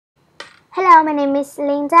Hello, my name is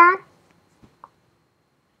Linh Đan.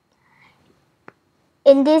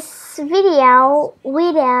 In this video,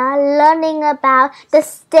 we are learning about the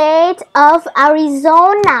state of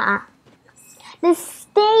Arizona. The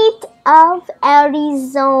state of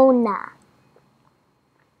Arizona.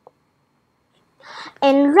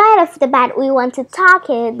 And right off the bat, we want to talk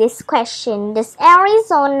about this question. Does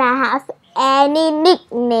Arizona have any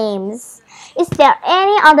nicknames? Is there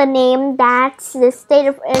any other name that the state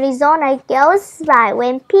of Arizona goes by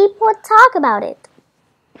when people talk about it?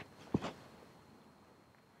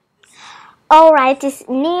 Alright, this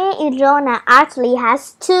name Arizona actually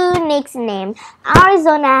has two nicknames.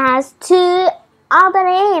 Arizona has two other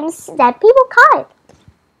names that people call it.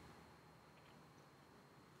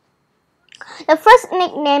 The first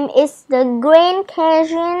nickname is the Grand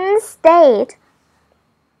Canyon State.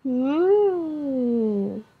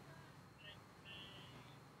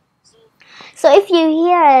 So if you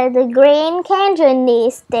hear the Grand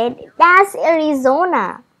Canyon State, that's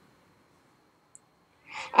Arizona.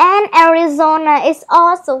 And Arizona is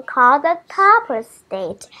also called the Copper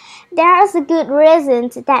State. There's a good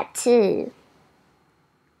reason to that too.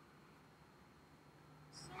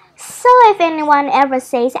 So if anyone ever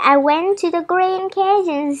says, I went to the Grand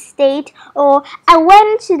Canyon State or I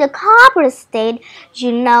went to the Copper State,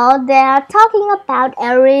 you know they are talking about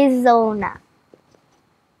Arizona.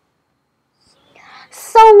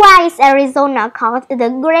 So why is Arizona called the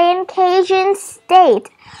Grand Canyon State?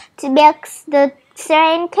 Because the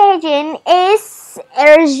Grand Canyon is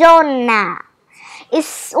Arizona.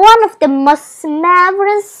 It's one of the most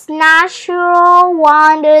marvelous natural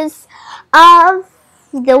wonders of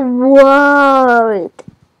the world.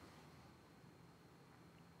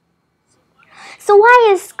 So why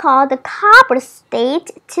is it called the Copper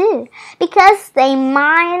State too? Because they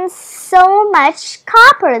mine so much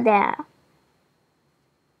copper there.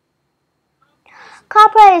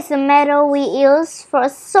 Copper is a metal we use for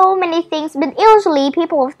so many things, but usually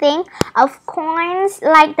people think of coins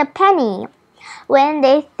like the penny when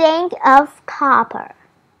they think of copper.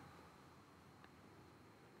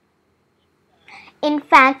 In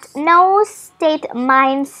fact, no state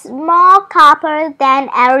mines more copper than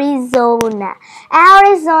Arizona.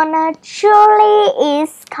 Arizona truly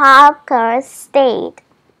is copper state.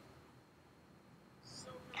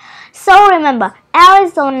 So remember,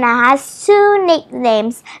 Arizona has two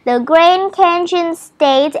nicknames, the Grand Canyon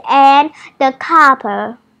State and the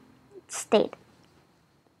Copper State.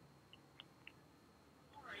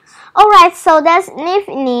 Alright, so that's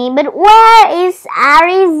nifty, but where is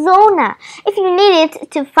Arizona? If you needed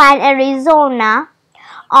to find Arizona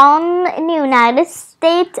on the United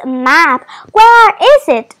States map, where is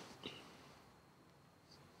it?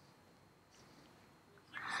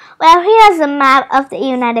 Well, here's a map of the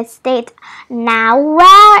United States. Now,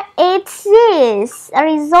 where it is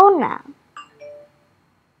Arizona?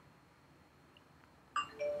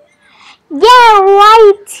 Yeah,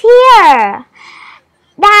 right here.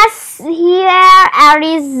 That's here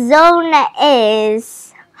Arizona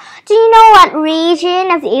is. Do you know what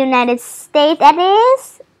region of the United States that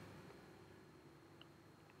is?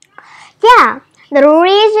 Yeah, the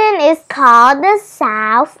region is called the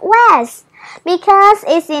Southwest because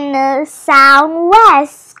it's in the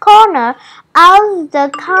southwest corner of the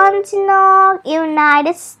continental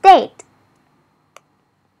United States.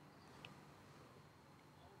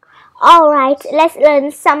 Alright, let's learn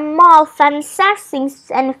some more fun facts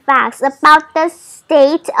and facts about the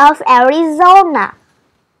state of Arizona.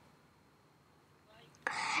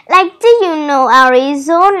 Like, do you know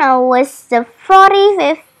Arizona was the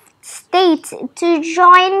 45th state to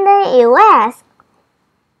join the US?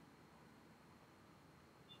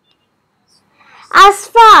 As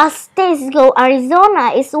far as states go,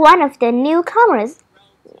 Arizona is one of the newcomers.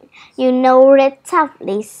 You know,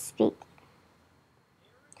 relatively speaking.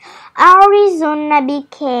 Arizona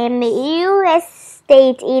became a U.S.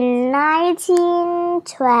 state in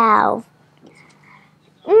 1912.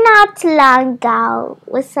 Not long ago,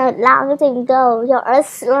 it was so long ago,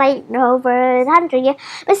 it's like over 100 years.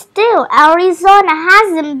 But still, Arizona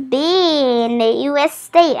hasn't been a U.S.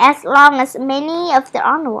 state as long as many of the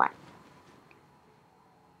other ones.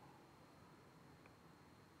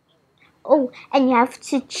 Oh, and you have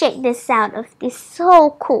to check this out. It's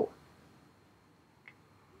so cool.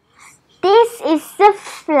 This is the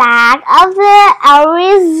flag of the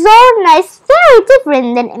Arizona. It's very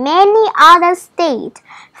different than many other state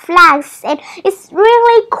flags, and it's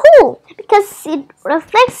really cool because it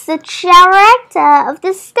reflects the character of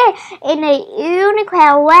the state in a unique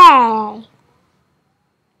way.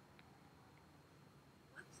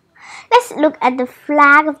 Let's look at the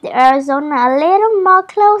flag of the Arizona a little more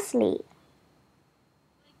closely.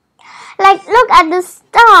 Like, look at the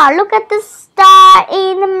star. Look at the star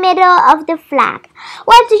in the middle of the flag.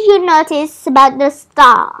 What do you notice about the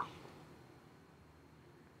star?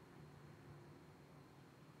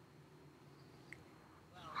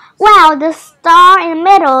 Well, the star in the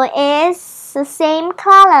middle is the same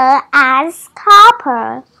color as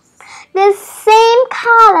copper. The same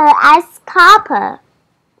color as copper.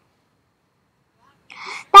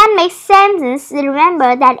 That makes sense.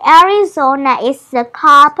 Remember that Arizona is a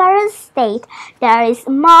copper state. There is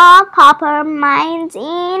more copper mines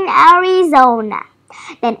in Arizona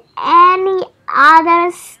than any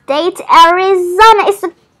other state. Arizona is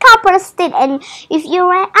a copper state, and if you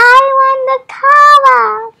write, I want the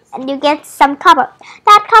copper, and you get some copper,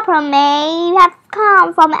 that copper may have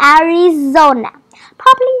come from Arizona.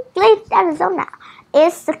 Probably Arizona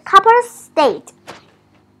is the copper state.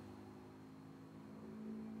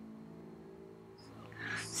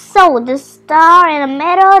 So the star in the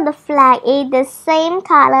middle of the flag is the same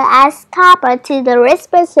color as copper to the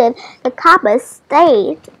represent the copper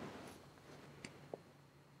state.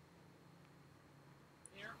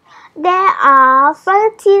 There are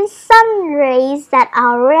 13 sun rays that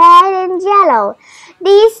are red and yellow.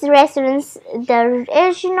 These represent the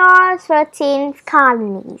original 13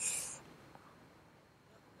 colonies.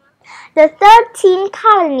 The 13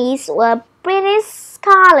 colonies were British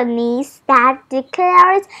colonies that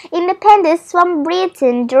declared independence from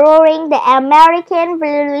Britain during the American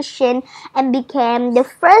Revolution and became the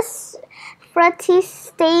first free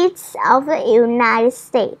states of the United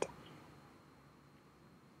States.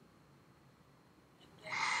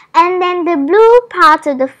 And then the blue part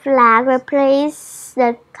of the flag replaced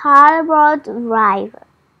the Colorado River.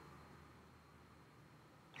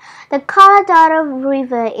 The Colorado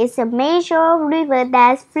River is a major river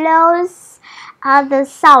that flows out the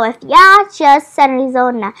south of just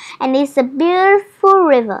Arizona, and it's a beautiful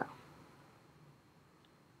river.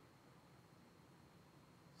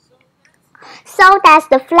 So that's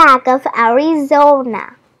the flag of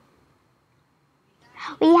Arizona.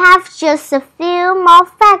 We have just a few more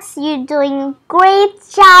facts. You're doing a great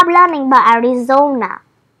job learning about Arizona.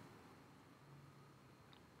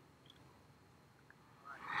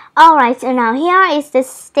 Alright, so now here is the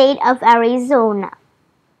state of Arizona.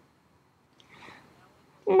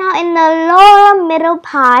 Now in the lower middle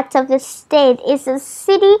part of the state is a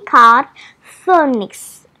city called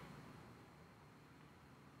Phoenix.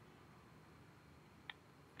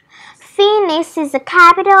 Phoenix is the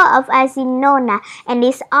capital of Arizona and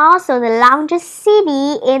is also the largest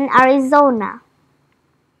city in Arizona.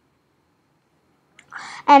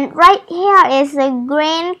 And right here is the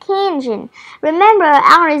Grand Canyon. Remember,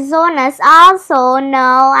 Arizona is also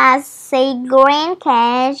known as the Grand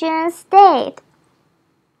Canyon State.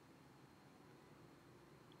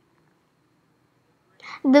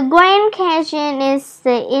 The Grand Canyon is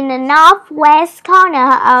in the northwest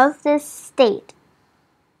corner of the state.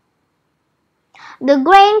 The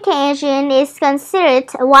Grand Canyon is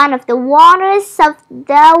considered one of the wonders of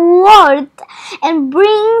the world and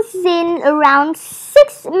brings in around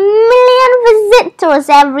 6 million visitors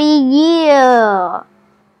every year.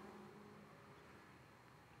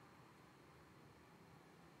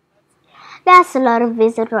 That's a lot of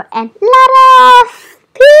visitors and a lot of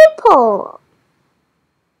people.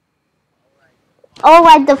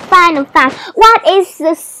 Alright, the final fact. What is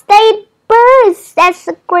the state bird? That's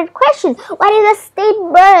a great question. What is the state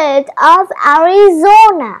bird of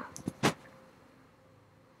Arizona?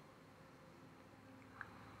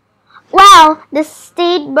 Well, the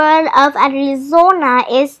state bird of Arizona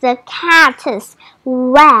is the cactus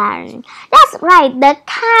wren. That's right, the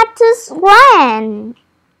cactus wren.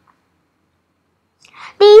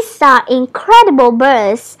 These are incredible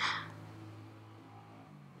birds.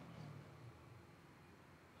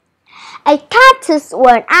 A cactus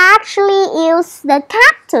wren actually uses the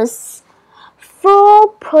cactus for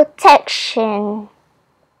protection.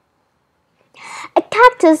 A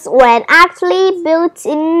cactus wren actually builds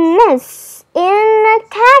a nest in a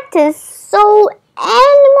cactus so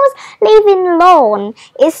animals living alone.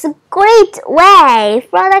 It's a great way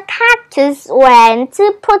for the cactus wren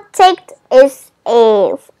to protect its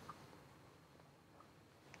eggs.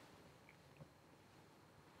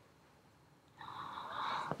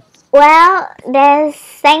 Well,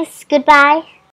 thanks. Goodbye.